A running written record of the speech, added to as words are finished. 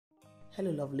Hello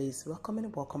lovelies, welcome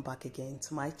and welcome back again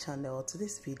to my channel. To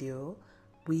this video,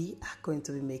 we are going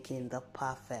to be making the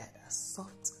perfect,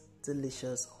 soft,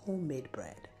 delicious homemade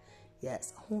bread.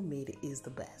 Yes, homemade is the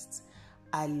best.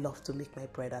 I love to make my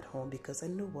bread at home because I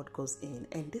know what goes in,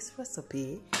 and this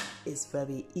recipe is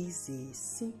very easy,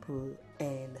 simple,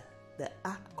 and the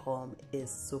outcome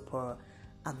is super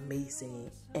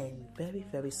amazing and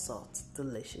very soft,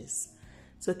 delicious.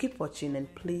 So keep watching,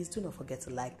 and please do not forget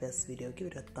to like this video, give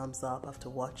it a thumbs up after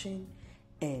watching,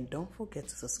 and don't forget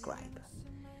to subscribe.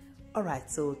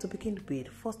 Alright, so to begin with,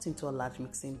 first into a large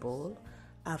mixing bowl,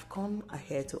 I've come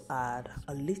ahead to add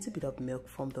a little bit of milk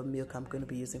from the milk I'm going to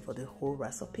be using for the whole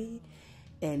recipe.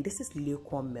 And this is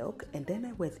lukewarm milk, and then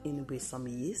I went in with some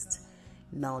yeast.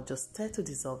 Now just stir to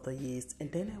dissolve the yeast,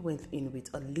 and then I went in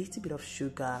with a little bit of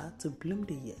sugar to bloom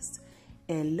the yeast.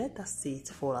 And let that sit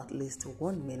for at least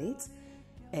 1 minute.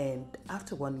 And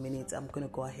after 1 minute, I'm going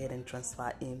to go ahead and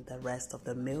transfer in the rest of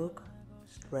the milk,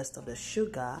 rest of the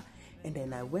sugar, and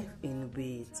then I went in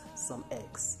with some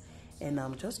eggs. And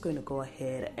I'm just going to go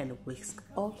ahead and whisk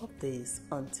all of this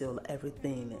until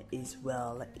everything is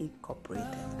well incorporated.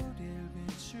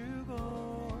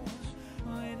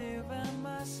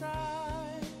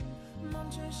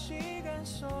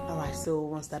 Alright, so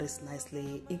once that is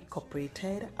nicely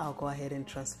incorporated, I'll go ahead and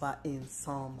transfer in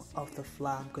some of the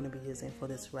flour I'm going to be using for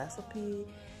this recipe,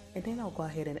 and then I'll go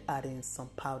ahead and add in some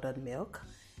powdered milk,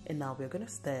 and now we're going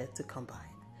to stir to combine.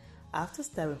 After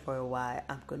stirring for a while,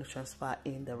 I'm going to transfer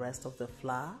in the rest of the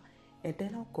flour, and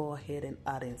then I'll go ahead and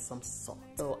add in some salt.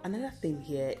 So another thing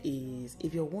here is,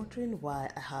 if you're wondering why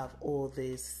I have all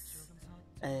this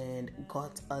and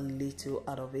got a little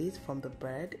out of it from the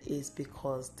bread, is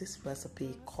because this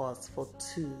recipe calls for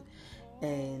 2,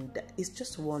 and it's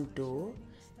just one dough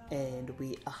and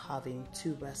we are having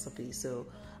 2 recipes. So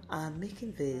I'm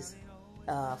making this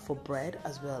for bread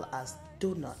as well as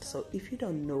donut. So if you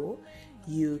don't know,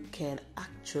 you can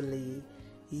actually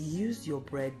use your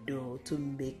bread dough to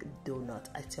make donut.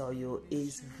 I tell you,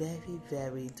 it's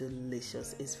very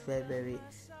delicious. It's very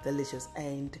delicious,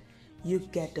 and you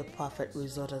get the perfect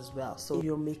result as well. So if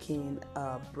you're making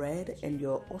bread and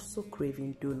you're also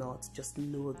craving donuts, just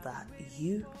know that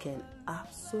you can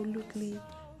absolutely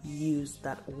use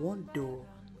that one dough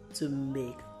to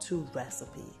make 2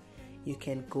 recipes. You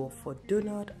can go for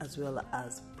donut as well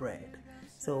as bread.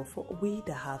 So for we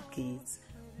that have kids,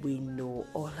 we know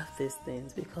all of these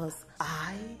things, because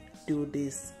I do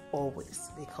this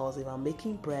always. Because if I'm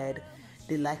making bread,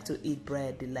 they like to eat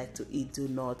bread, they like to eat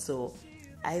donuts. So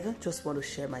I don't just want to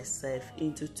share myself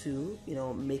into 2,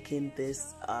 making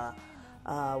this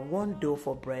one dough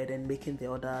for bread and making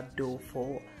the other dough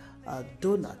for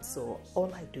donuts. So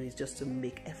all I do is just to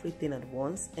make everything at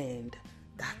once, and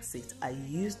that's it. I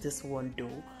use this one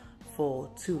dough for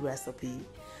 2 recipes.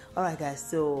 Alright guys,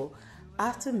 so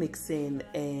after mixing,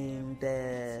 and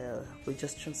we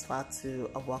just transferred to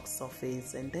a work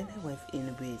surface, and then I went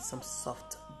in with some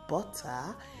soft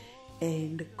butter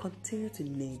and continue to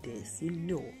knead this.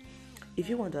 If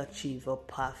you want to achieve a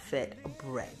perfect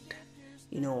bread,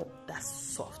 that's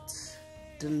soft,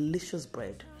 delicious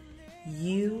bread,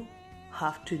 you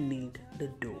have to knead the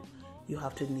dough. You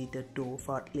have to knead the dough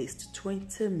for at least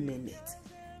 20 minutes.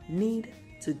 Knead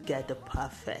to get the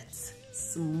perfect,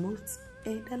 smooth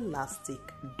and elastic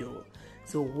dough.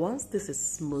 So once this is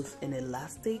smooth and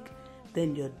elastic,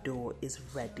 then your dough is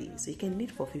ready. So you can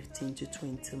knead for 15 to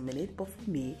 20 minutes, but for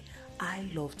me, I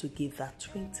love to give that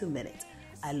 20 minutes.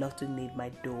 I love to knead my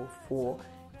dough for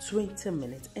 20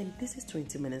 minutes, and this is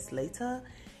 20 minutes later,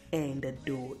 and the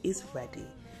dough is ready.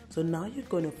 So now you're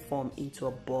going to form into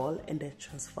a ball, and then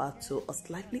transfer to a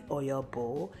slightly oiled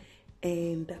bowl,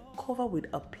 and cover with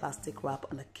a plastic wrap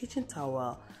on a kitchen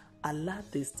towel. Allow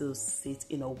this to sit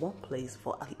in one place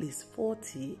for at least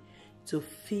 40 to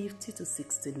 50 to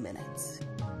 60 minutes.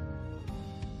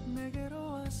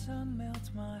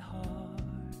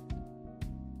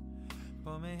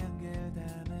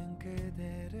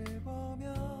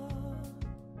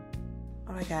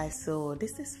 Alright guys, so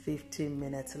this is 15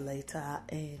 minutes later,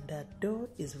 and the dough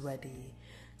is ready.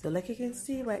 So like you can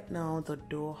see right now, the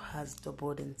dough has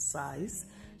doubled in size.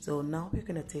 So now we're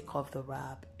going to take off the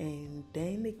wrap, and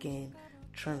then again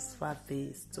transfer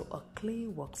this to a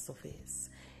clean work surface.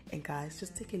 And guys,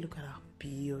 just take a look at how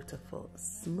beautiful,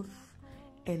 smooth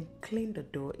and clean the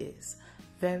dough is.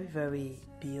 Very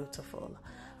beautiful.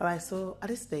 Alright, so at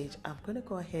this stage, I'm going to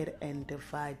go ahead and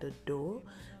divide the dough.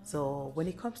 So when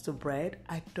it comes to bread,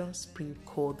 I don't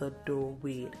sprinkle the dough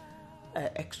with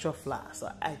extra flour.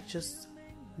 So I just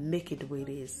make it the way it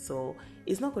is. So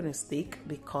it's not going to stick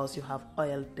because you have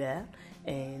oil there,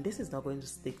 and this is not going to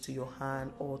stick to your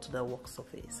hand or to the work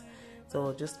surface.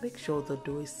 So just make sure the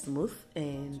dough is smooth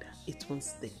and it won't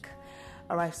stick.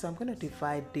 Alright, so I'm going to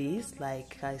divide this.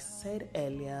 Like I said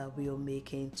earlier, we are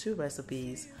making 2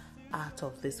 recipes out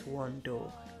of this one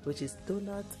dough, which is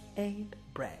donut and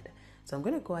bread. So I'm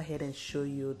going to go ahead and show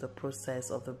you the process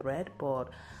of the bread, but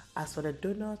as for the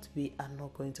donut, we are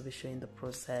not going to be showing the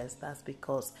process. That's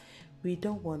because we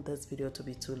don't want this video to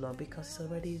be too long, because it's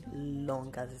already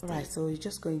long as it is. Right, so you're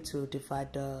just going to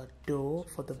divide the dough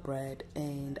for the bread,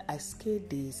 and I scaled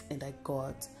this and I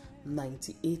got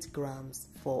 98 grams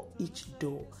for each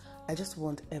dough. I just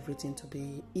want everything to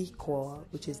be equal,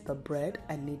 which is the bread.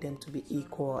 I need them to be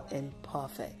equal and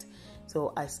perfect.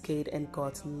 So I scaled and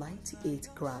got 98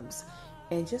 grams,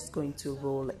 and just going to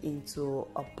roll into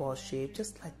a ball shape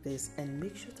just like this, and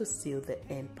make sure to seal the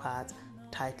end part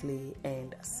tightly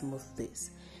and smooth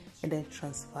this, and then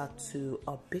transfer to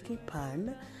a baking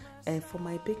pan. And for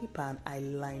my baking pan, I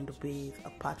lined with a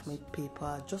parchment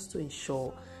paper just to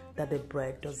ensure that the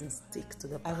bread doesn't stick to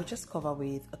the pan. I will just cover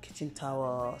with a kitchen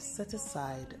towel, set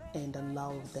aside, and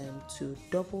allow them to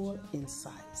double in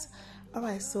size.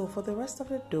 Alright, so for the rest of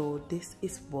the dough, this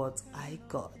is what I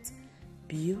got.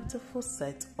 Beautiful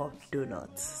set of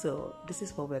donuts. So this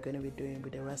is what we're going to be doing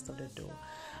with the rest of the dough.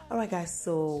 Alright guys,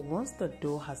 so once the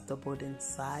dough has doubled in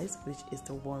size, which is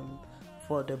the one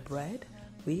for the bread,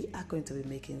 we are going to be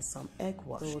making some egg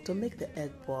wash. So to make the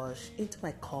egg wash, into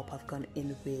my cup I've gone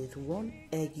in with 1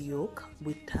 egg yolk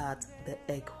without the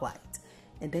egg white,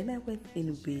 and then I went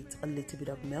in with a little bit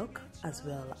of milk as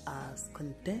well as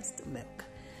condensed milk.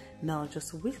 Now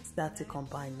just whisk that to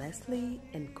combine nicely,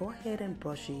 and go ahead and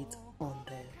brush it on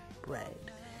the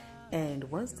bread. And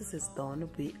once this is done,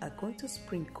 we are going to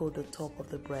sprinkle the top of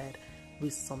the bread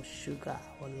with some sugar.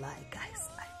 Or like guys,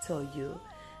 I tell you,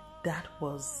 that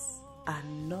was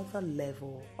another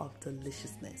level of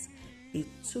deliciousness. It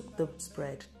took the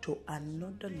spread to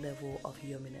another level of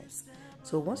yumminess.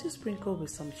 So once you sprinkle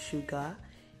with some sugar,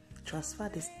 transfer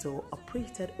this to a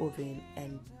preheated oven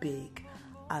and bake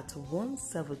at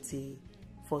 170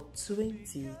 for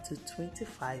 20 to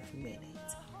 25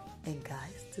 minutes. And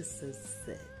guys, this is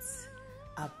it.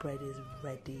 Our bread is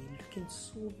ready, looking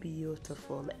so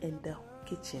beautiful, and the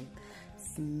kitchen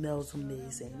smells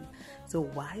amazing. So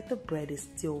while the bread is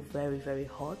still very, very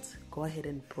hot, go ahead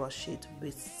and brush it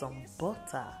with some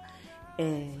butter,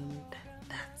 and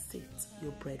that's it.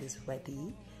 Your bread is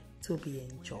ready to be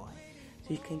enjoyed. So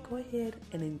you can go ahead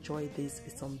and enjoy this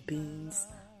with some beans,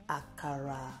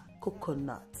 akara,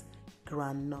 coconut,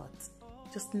 groundnut,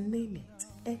 just name it,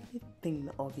 anything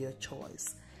of your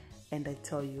choice. And I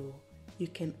tell you, you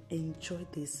can enjoy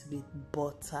this with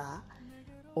butter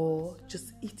or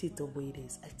just eat it the way it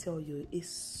is. I tell you, it's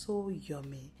so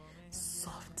yummy,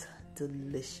 soft,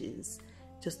 delicious.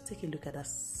 Just take a look at that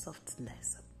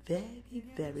softness. Very,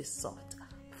 very soft,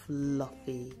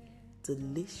 fluffy,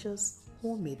 delicious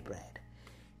homemade bread.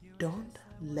 Don't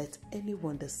let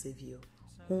anyone deceive you.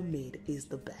 Homemade is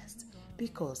the best,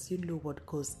 because you know what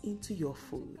goes into your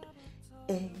food,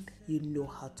 and you know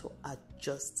how to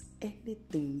adjust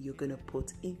anything you're gonna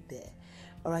put in there.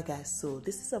 Alright guys, so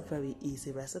this is a very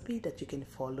easy recipe that you can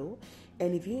follow,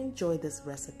 and if you enjoy this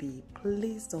recipe,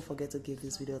 please don't forget to give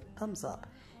this video a thumbs up,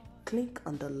 click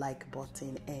on the like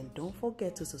button, and don't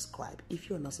forget to subscribe if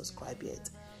you're not subscribed yet.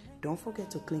 Don't forget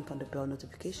to click on the bell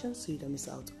notification so you don't miss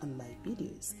out on my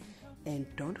videos, and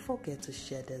don't forget to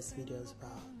share this video as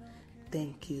well.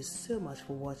 Thank you so much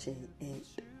for watching, and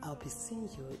I'll be seeing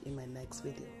you in my next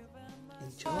video.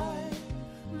 Enjoy!